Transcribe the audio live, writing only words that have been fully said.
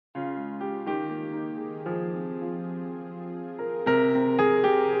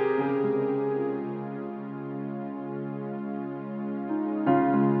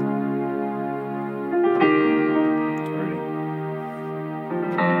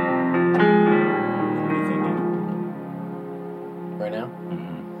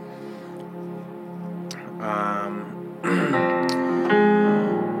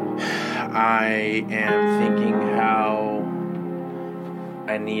am thinking how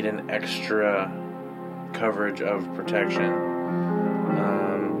I need an extra coverage of protection.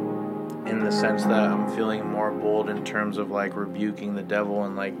 In the sense that I'm feeling more bold in terms of like rebuking the devil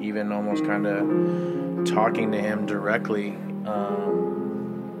and like even almost kind of talking to him directly.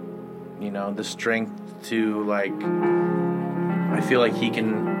 You know, the strength to like, I feel like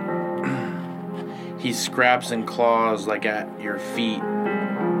he scraps and claws like at your feet,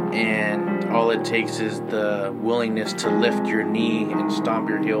 and all it takes is the willingness to lift your knee and stomp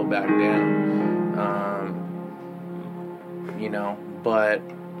your heel back down. You know, but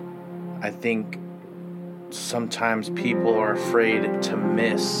I think sometimes people are afraid to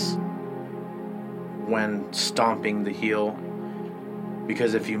miss when stomping the heel,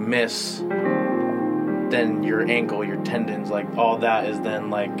 because if you miss, then your ankle, your tendons, like all that is then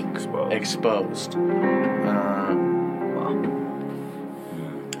like exposed.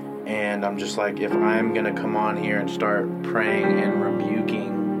 And I'm just like, if I'm gonna come on here and start praying and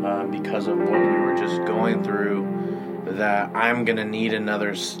rebuking because of what we were just going through, that I'm gonna need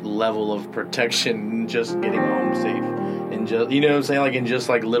another level of protection, just getting home safe, and just, you know what I'm saying, like in just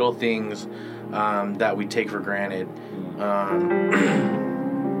like little things that we take for granted,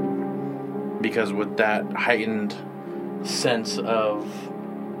 because with that heightened sense of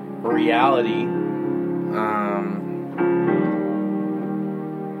reality,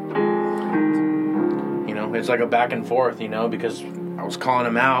 you know, it's like a back and forth, you know, because I was calling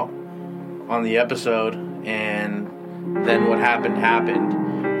him out on the episode, and then what happened,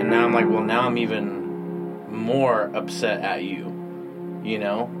 and now I'm like, well, now I'm even more upset at you, you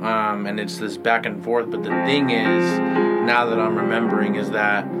know, and it's this back and forth. But the thing is, now that I'm remembering, is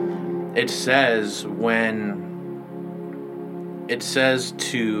that it says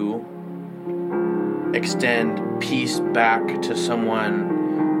to extend peace back to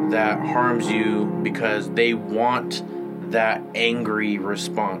someone that harms you because they want that angry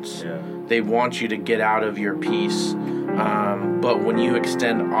response. Yeah. They want you to get out of your peace. But when you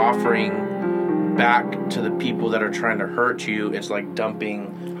extend offering back to the people that are trying to hurt you, it's like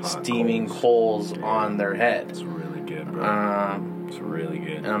dumping steaming coals on their head. It's really good, bro. It's really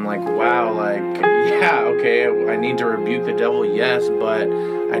good. And I'm like, wow, like, yeah, okay, I need to rebuke the devil, yes, but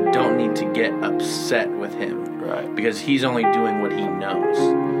I don't need to get upset with him. Right. Because he's only doing what he knows.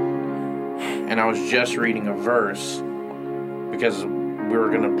 And I was just reading a verse because we were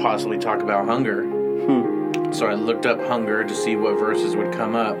going to possibly talk about hunger. So I looked up hunger to see what verses would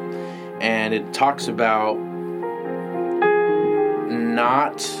come up. And it talks about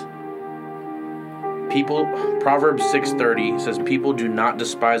Proverbs 6:30 says, people do not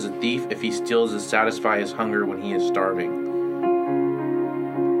despise a thief if he steals to satisfy his hunger when he is starving.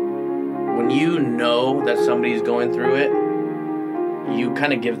 When you know that somebody's going through it, you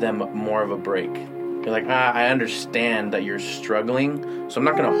kind of give them more of a break. You're like, I understand that you're struggling, so I'm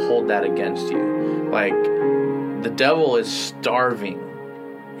not going to hold that against you. Like, the devil is starving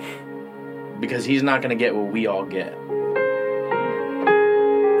because he's not going to get what we all get.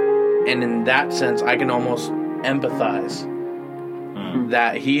 And in that sense, I can almost empathize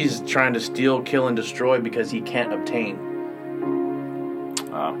that he's trying to steal, kill, and destroy because he can't obtain.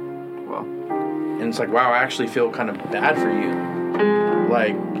 Well. And it's like, wow, I actually feel kind of bad for you.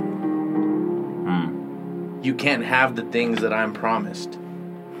 Like, you can't have the things that I'm promised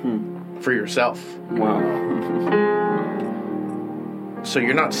for yourself. Wow. So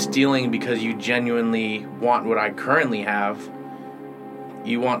you're not stealing because you genuinely want what I currently have.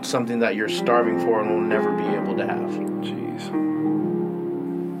 You want something that you're starving for and will never be able to have. Jeez.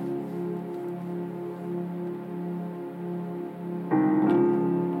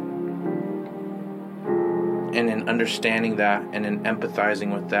 And in understanding that, and in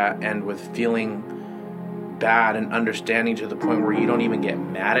empathizing with that, and with feeling bad and understanding to the point where you don't even get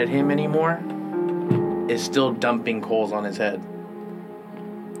mad at him anymore, is still dumping coals on his head.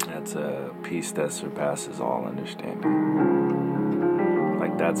 That's a peace that surpasses all understanding.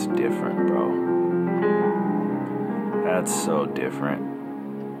 Like, that's different, bro. That's so different.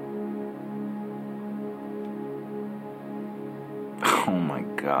 Oh my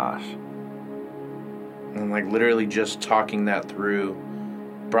gosh. And like literally just talking that through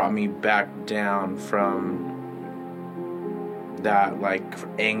brought me back down from that like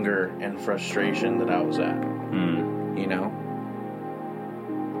anger and frustration that I was at. You know?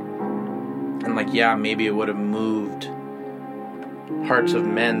 And like, yeah, maybe it would have moved hearts of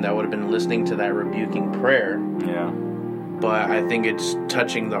men that would have been listening to that rebuking prayer. Yeah. But I think it's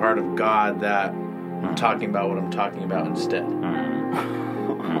touching the heart of God that I'm talking about what I'm talking about instead.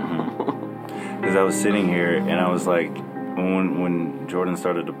 Because I was sitting here and I was like, when Jordan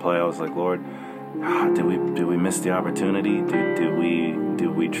started to play, I was like, Lord, did we miss the opportunity? Did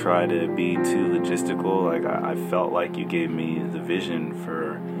we try to be too logistical? Like I felt like you gave me the vision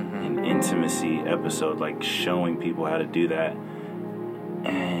for an intimacy episode, like showing people how to do that.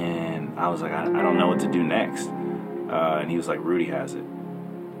 And I was like, I don't know what to do next. And he was like, Rudy has it.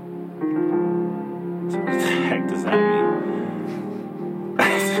 So what the heck does that mean?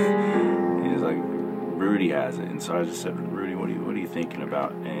 He was like, Rudy has it. And so I just said, Rudy, what are you thinking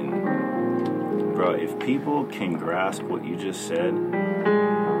about? And bro, if people can grasp what you just said,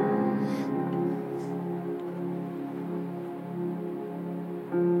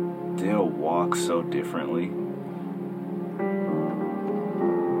 they'll walk so differently.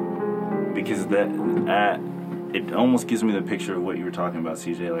 Because it almost gives me the picture of what you were talking about,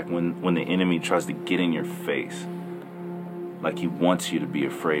 CJ, like when the enemy tries to get in your face. Like he wants you to be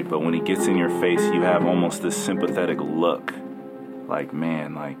afraid, but when he gets in your face, you have almost this sympathetic look. Like,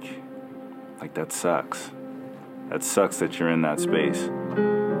 man, like that sucks. That sucks that you're in that space.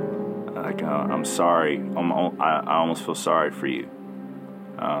 Like, I'm sorry. I almost feel sorry for you.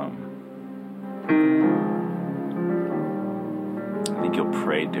 I think you'll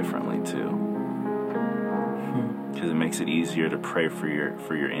pray differently too, because it makes it easier to pray for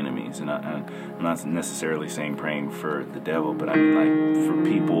your enemies. And I'm not necessarily saying praying for the devil, but I mean like for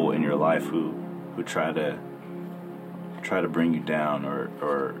people in your life who try to bring you down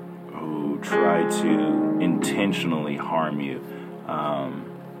or who try to intentionally harm you. I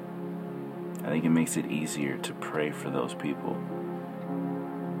think it makes it easier to pray for those people.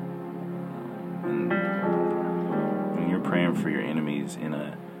 And when you're praying for your enemies in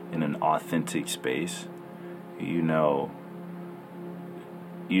an authentic space, you know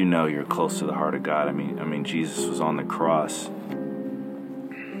you're close to the heart of God. I mean Jesus was on the cross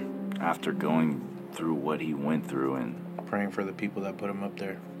after going through what he went through and Praying for the people that put him up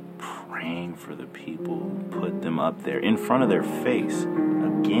there. Praying for the people who put them up there in front of their face.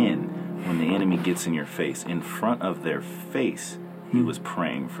 Again, when the enemy gets in your face, in front of their face, he was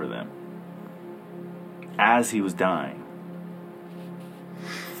praying for them. As he was dying,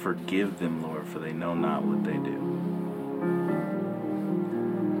 forgive them, Lord, for they know not what they do.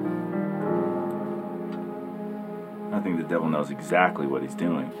 I think the devil knows exactly what he's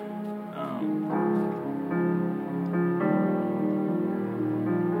doing.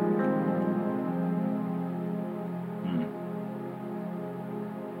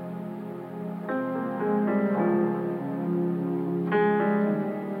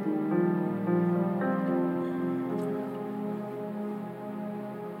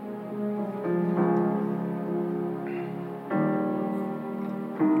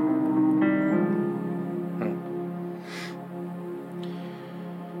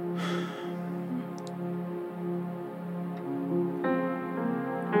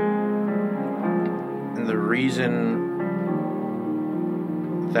 Reason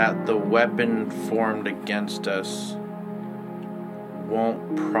that the weapon formed against us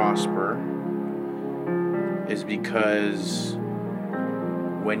won't prosper is because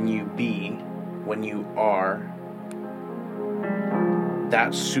when you are,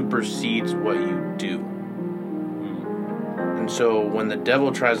 that supersedes what you do. And so when the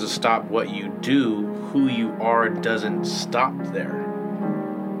devil tries to stop what you do, who you are doesn't stop there.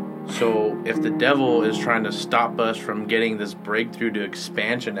 So if the devil is trying to stop us from getting this breakthrough to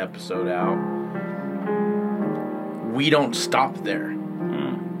expansion episode out, we don't stop there.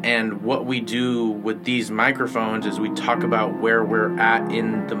 And what we do with these microphones is we talk about where we're at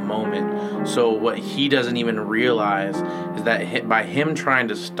in the moment. So what he doesn't even realize is that by him trying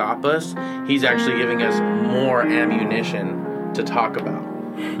to stop us, he's actually giving us more ammunition to talk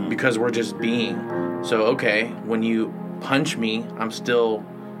about because we're just being. So, okay, when you punch me, I'm still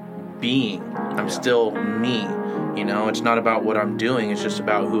being. I'm still me. You know, it's not about what I'm doing. It's just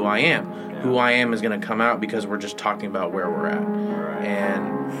about who I am. Who I am is going to come out because we're just talking about where we're at.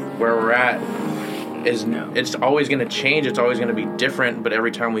 And where we're at is, it's always going to change. It's always going to be different. But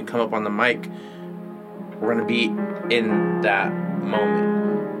every time we come up on the mic, we're going to be in that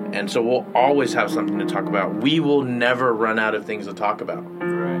moment. And so we'll always have something to talk about. We will never run out of things to talk about.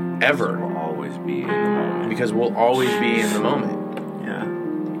 Right. Ever. We'll always be in the moment. Because we'll always be in the moment. Yeah.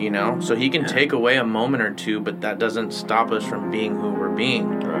 You know? So he can take away a moment or two, but that doesn't stop us from being who we're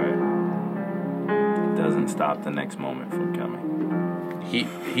being. Right. It doesn't stop the next moment from coming.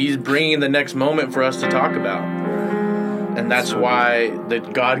 He's bringing the next moment for us to talk about. And that's why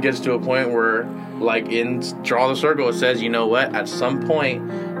that God gets to a point where, like in Draw the Circle, it says, you know what? At some point,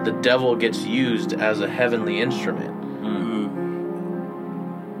 the devil gets used as a heavenly instrument.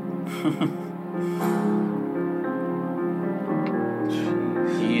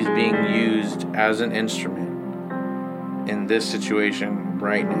 He's being used as an instrument in this situation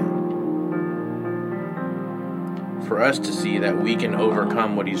right now, for us to see that we can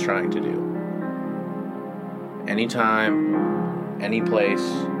overcome what he's trying to do. Anytime, any place,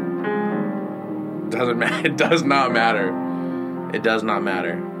 doesn't matter. It does not matter. It does not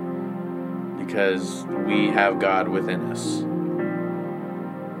matter, because we have God within us.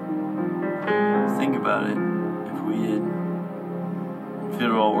 Think about it. If it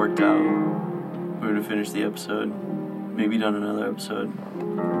had all worked out, we would have finished the episode, maybe done another episode,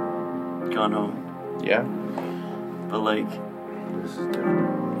 gone home. Yeah. But like, This is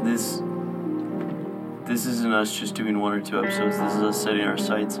different. this isn't us just doing 1 or 2 episodes. This is us setting our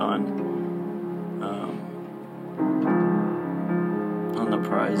sights on the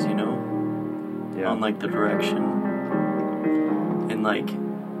prize, you know, on like the direction, and like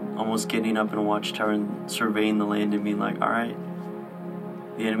almost getting up in a watchtower and surveying the land and being like, all right,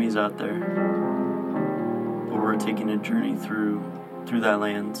 the enemy's out there, but we're taking a journey through that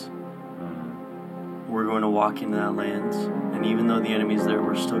land. We're going to walk into that land, and even though the enemy's there,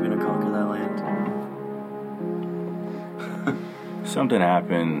 we're still going to conquer that land. Something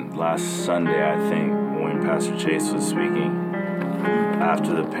happened last Sunday, I think, when Pastor Chase was speaking.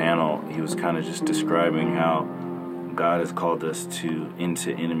 After the panel, he was kind of just describing how God has called us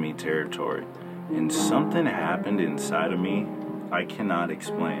into enemy territory. And something happened inside of me I cannot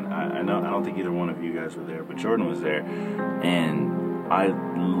explain. I don't think either one of you guys were there, but Jordan was there. And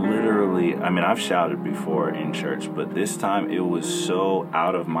I've shouted before in church, but this time it was so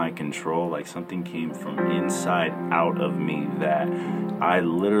out of my control, like something came from inside out of me, that I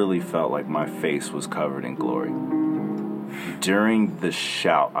literally felt like my face was covered in glory. During the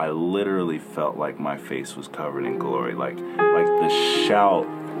shout, I literally felt like my face was covered in glory. Like the shout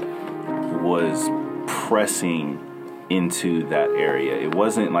was pressing into that area. It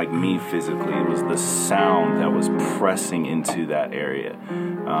wasn't like me physically, it was the sound that was pressing into that area.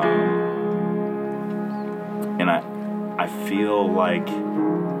 And I feel like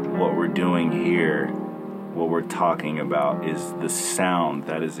what we're doing here, what we're talking about, is the sound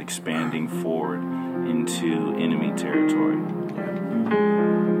that is expanding forward into enemy territory.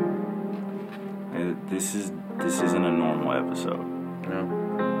 This isn't a normal episode. No.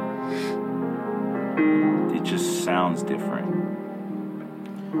 It just sounds different.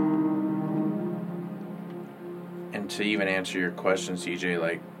 And to even answer your question, CJ,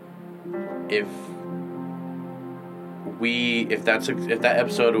 like, if that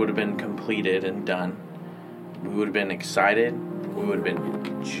episode would have been completed and done, we would have been excited, we would have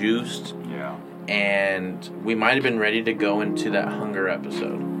been juiced, Yeah. and we might have been ready to go into that hunger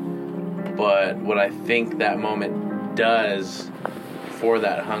episode. But what I think that moment does for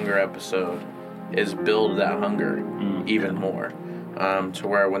that hunger episode is build that hunger even more, to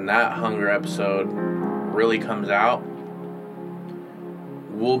where when that hunger episode really comes out,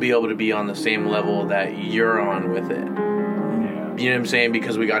 we'll be able to be on the same level that you're on with it. You know what I'm saying?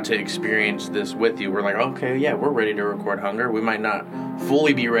 Because we got to experience this with you. We're like, okay, yeah, we're ready to record Hunger. We might not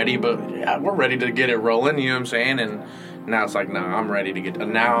fully be ready, but yeah, we're ready to get it rolling. You know what I'm saying? And now it's like, no, I'm ready to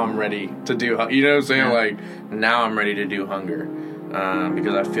now I'm ready to do, you know what I'm saying? Yeah. Like, now I'm ready to do Hunger.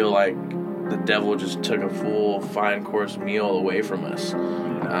 Because I feel like the devil just took a full 5-course meal away from us.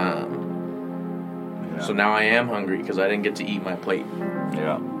 So now I am hungry because I didn't get to eat my plate.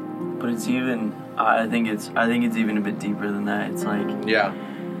 Yeah. But it's even, I think it's even a bit deeper than that. It's like, Yeah.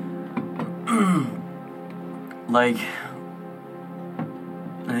 like,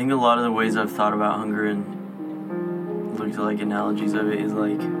 I think a lot of the ways I've thought about hunger and looked at like analogies of it is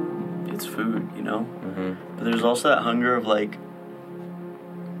like, it's food, you know? Mm-hmm. But there's also that hunger of like,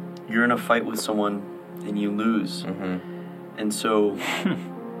 you're in a fight with someone and you lose. Mm-hmm. And so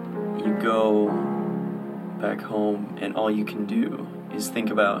you go back home and all you can do is think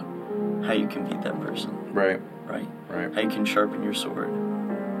about how you can beat that person, Right. right? Right. How you can sharpen your sword,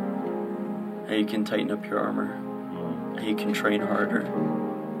 how you can tighten up your armor, how you can train harder,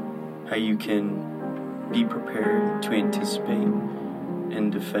 how you can be prepared to anticipate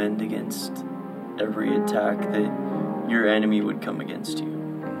and defend against every attack that your enemy would come against you.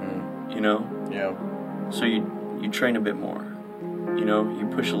 Mm-hmm. You know? Yeah. So you train a bit more. You know, you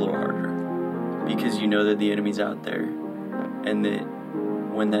push a little harder because you know that the enemy's out there, and that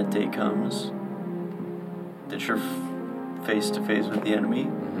when that day comes, that you're face to face with the enemy.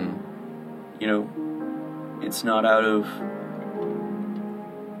 Mm-hmm. You know, it's not out of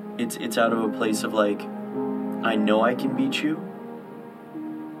it's out of a place of like, I know I can beat you,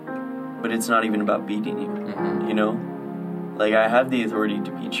 but it's not even about beating you. Mm-hmm. You know, like I have the authority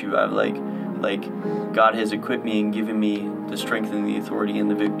to beat you. I have like like, God has equipped me and given me the strength and the authority and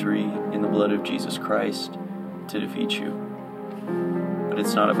the victory in the blood of Jesus Christ to defeat you. But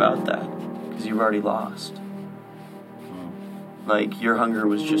it's not about that, because you've already lost. Like, your hunger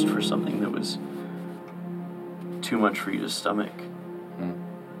was just for something that was too much for you to stomach.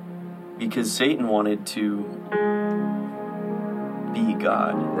 Because Satan wanted to be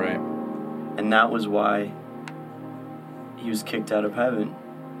God. Right. And that was why he was kicked out of heaven.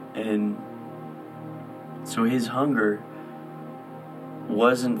 And so his hunger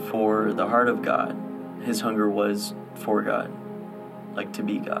wasn't for the heart of God. His hunger was for God. Like, to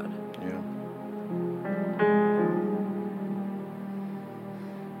be God. Yeah.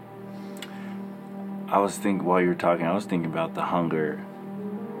 While you were talking, I was thinking about the hunger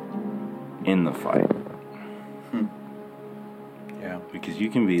in the fight. Yeah. Because you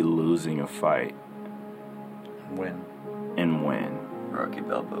can be losing a fight Win. and win. Rocky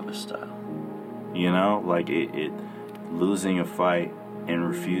Balboa style. You know, like it losing a fight and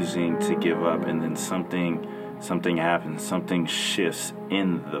refusing to give up, and then something happens, something shifts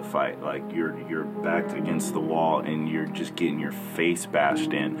in the fight. Like you're backed against the wall and you're just getting your face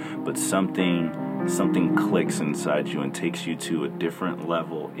bashed in, but something clicks inside you and takes you to a different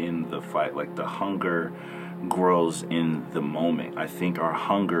level in the fight. Like the hunger grows in the moment. I think our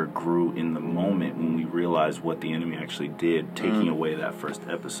hunger grew in the moment when we realized what the enemy actually did, taking away that first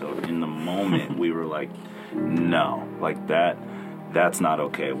episode. In the moment, we were like, no, like that's not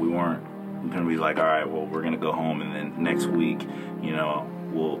okay. We weren't going to be like, all right, well, we're going to go home, and then next week, you know,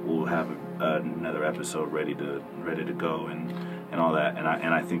 we'll have another episode ready to go and all that. And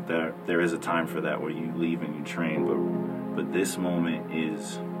I think there is a time for that where you leave and you train, but this moment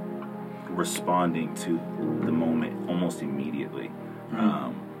is responding to the moment almost immediately,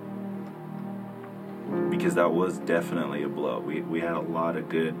 because that was definitely a blow. We had a lot of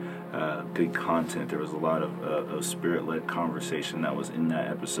good content. There was a lot of spirit-led conversation that was in that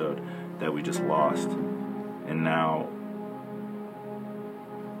episode that we just lost, and now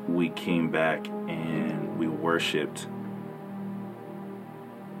we came back and we worshipped.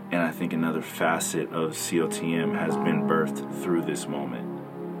 And I think another facet of COTM has been birthed through this moment.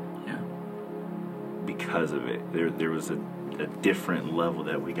 Because of it, there was a different level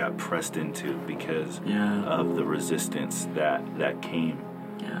that we got pressed into because of the resistance that came.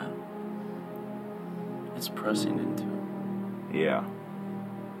 Yeah, it's pressing into. Yeah.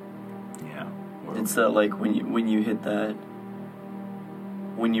 It's that, like, when you hit that,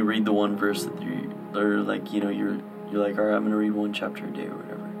 when you read the one verse that or like, you know, you're like, all right, I'm gonna read one chapter a day or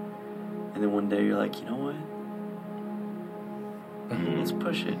whatever, and then one day you're like, you know what? Let's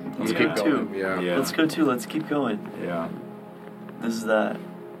push it. Let's go two. Yeah. Let's go two. Let's keep going. Yeah. This is that.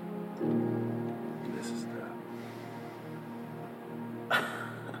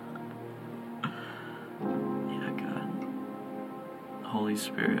 Yeah, God. Holy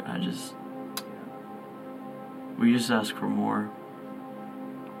Spirit, we just ask for more.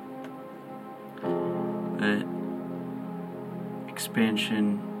 That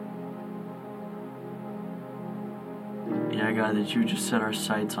expansion. Yeah, God, that you just set our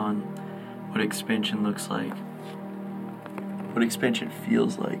sights on what expansion looks like, what expansion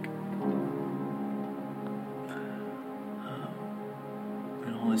feels like.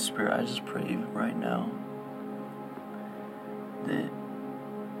 And Holy Spirit, I just pray right now that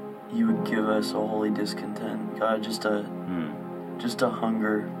you would give us a holy discontent, God, just a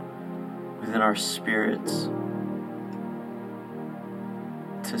hunger within our spirits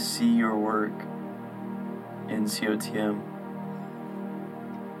to see your work in COTM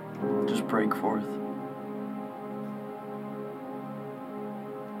just break forth.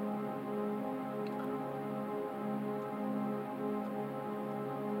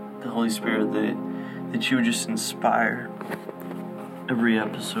 The Holy Spirit, that you would just inspire every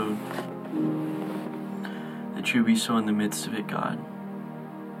episode, that you would be so in the midst of it, God,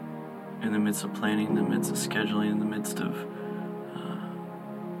 in the midst of planning, in the midst of scheduling, in the midst of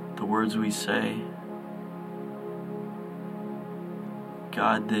the words we say,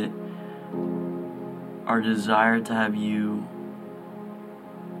 God, that our desire to have you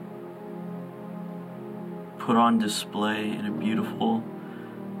put on display in a beautiful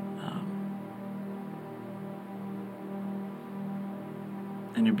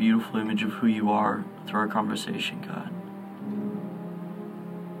image of who you are through our conversation, God,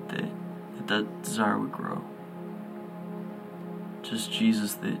 that desire would grow. Just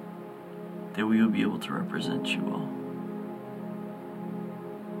Jesus, that we would be able to represent you well.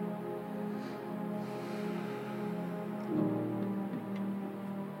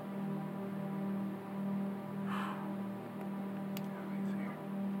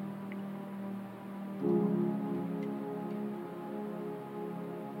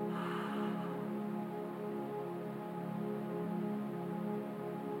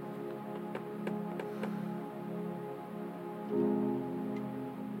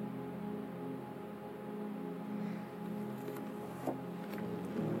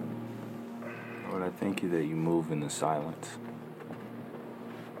 thank you that you move in the silence.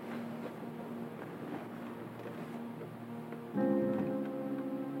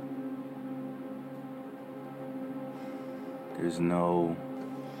 There's no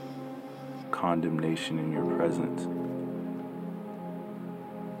condemnation in your presence.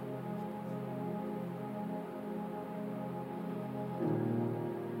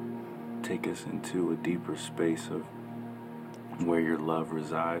 Take us into a deeper space of where your love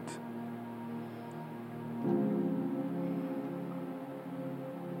resides.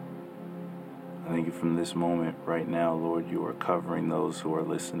 I thank you from this moment right now, Lord, you are covering those who are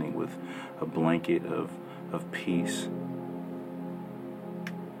listening with a blanket of peace.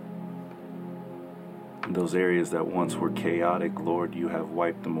 Those areas that once were chaotic, Lord, you have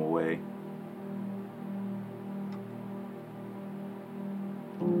wiped them away.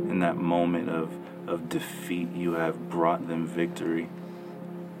 In that moment of defeat, you have brought them victory.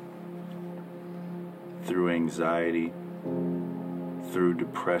 Through anxiety, through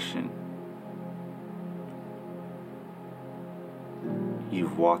depression,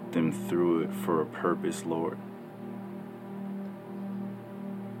 you've walked them through it for a purpose, Lord.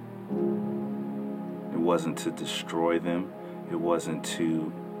 It wasn't to destroy them. It wasn't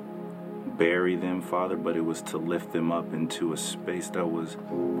to bury them, Father, but it was to lift them up into a space that was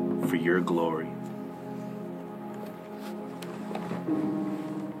for your glory.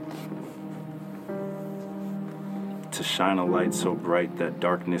 To shine a light so bright that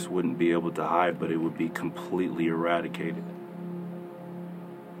darkness wouldn't be able to hide, but it would be completely eradicated.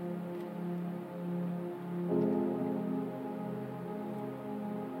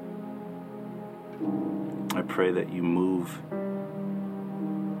 I pray that you move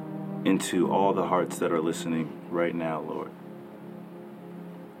into all the hearts that are listening right now, Lord.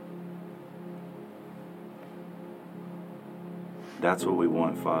 That's what we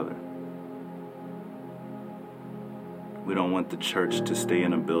want, Father. We don't want the church to stay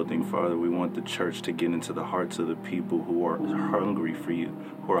in a building, Father. We want the church to get into the hearts of the people who are hungry for you,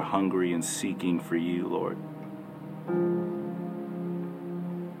 who are hungry and seeking for you, Lord.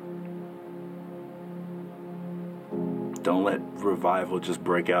 Don't let revival just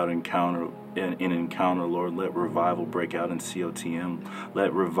break out in Encounter, Lord. Let revival break out in COTM.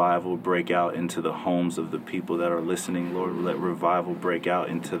 Let revival break out into the homes of the people that are listening, Lord. Let revival break out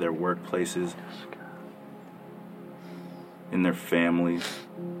into their workplaces, in their families.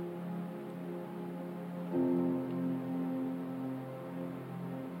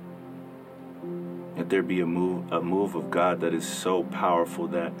 Let there be a move of God that is so powerful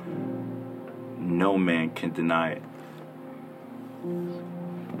that no man can deny it.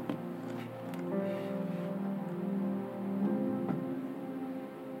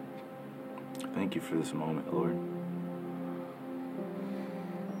 Thank you for this moment, Lord,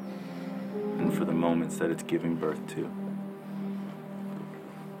 and for the moments that it's giving birth to.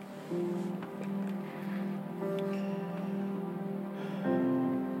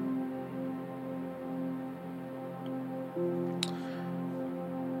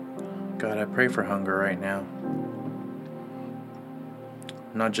 God, I pray for hunger right now.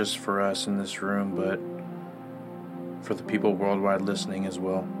 Not just for us in this room, but for the people worldwide listening as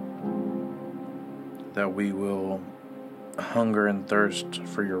well. That we will hunger and thirst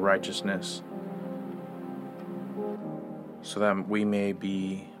for your righteousness, so that we may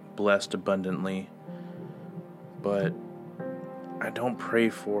be blessed abundantly. But I don't pray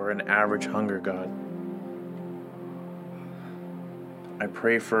for an average hunger, God. I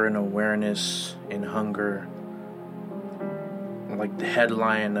pray for an awareness in hunger, like the head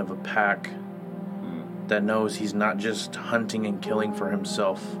lion of a pack that knows he's not just hunting and killing for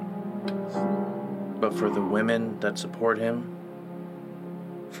himself, but for the women that support him,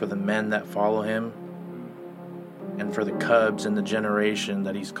 for the men that follow him, and for the cubs and the generation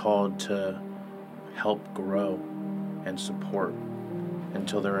that he's called to help grow and support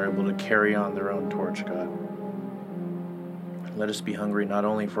until they're able to carry on their own torch, God. Let us be hungry not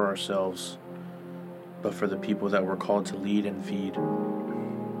only for ourselves, but for the people that we're called to lead and feed.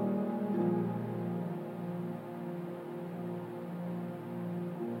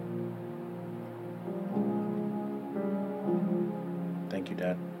 Thank you,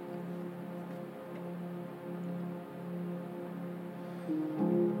 Dad.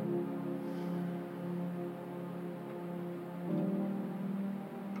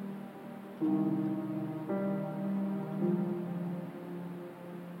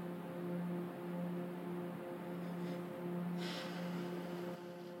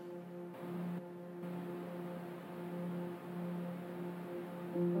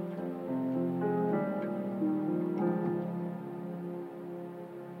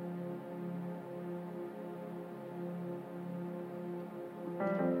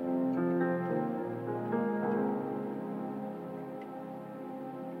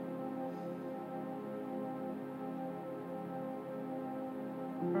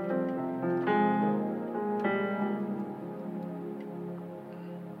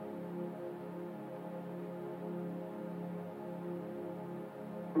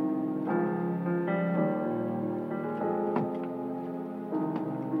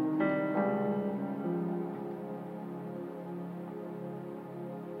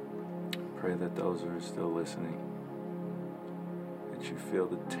 pray that those who are still listening, that you feel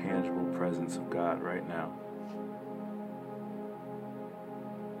the tangible presence of God right now.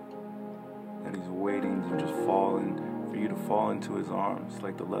 That He's waiting to just for you to fall into His arms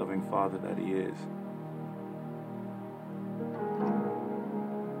like the loving Father that He is.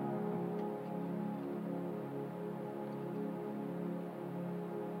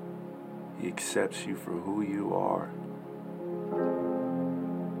 He accepts you for who you are.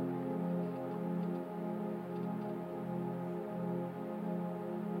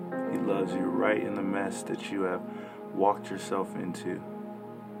 He loves you right in the mess that you have walked yourself into.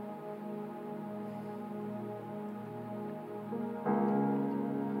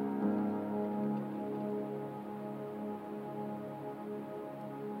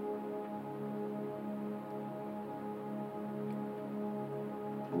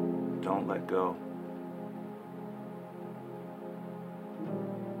 Don't let go.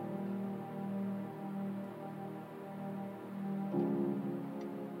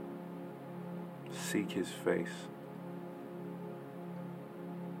 Seek His face.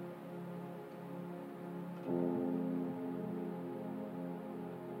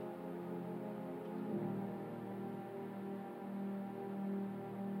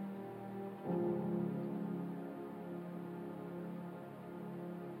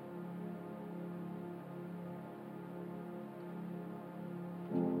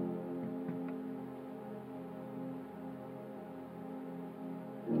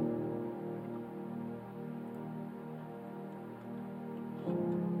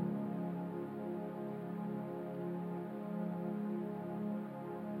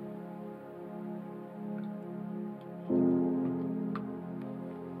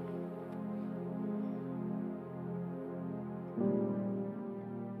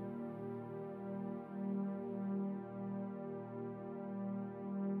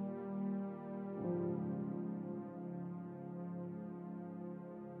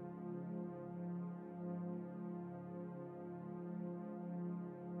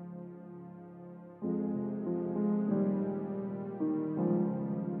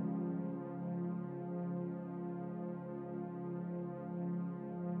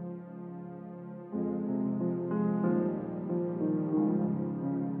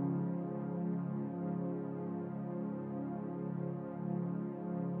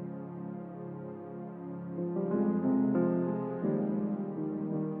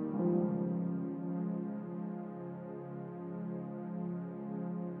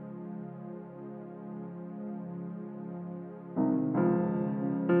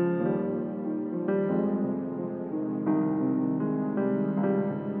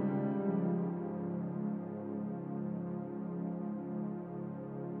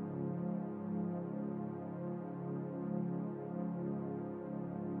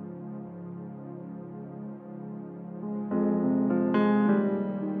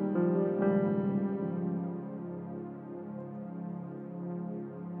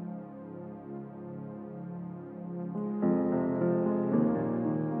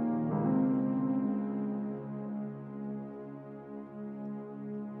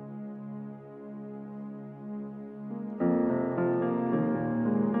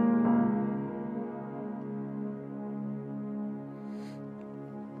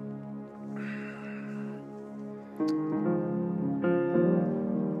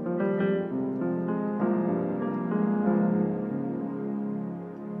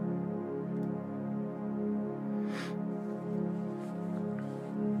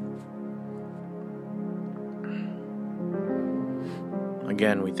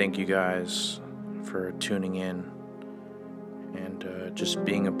 Again, we thank you guys for tuning in and just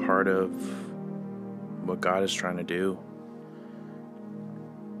being a part of what God is trying to do.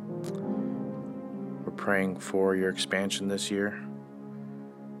 We're praying for your expansion this year.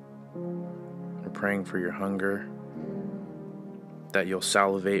 We're praying for your hunger, that you'll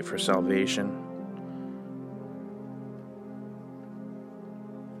salivate for salvation,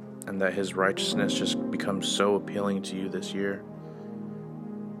 and that His righteousness just becomes so appealing to you this year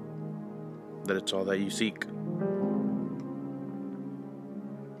that it's all that you seek.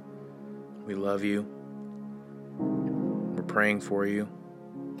 We love you. We're praying for you.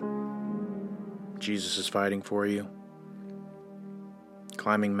 Jesus is fighting for you.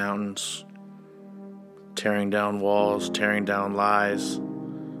 Climbing mountains, tearing down walls, tearing down lies,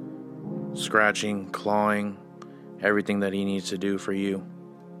 scratching, clawing, everything that He needs to do for you.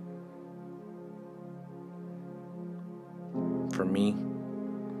 For me.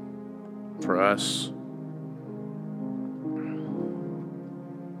 For us.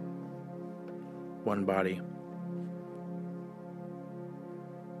 One body.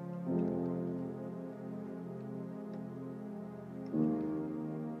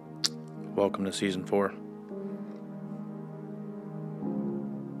 welcome to season 4.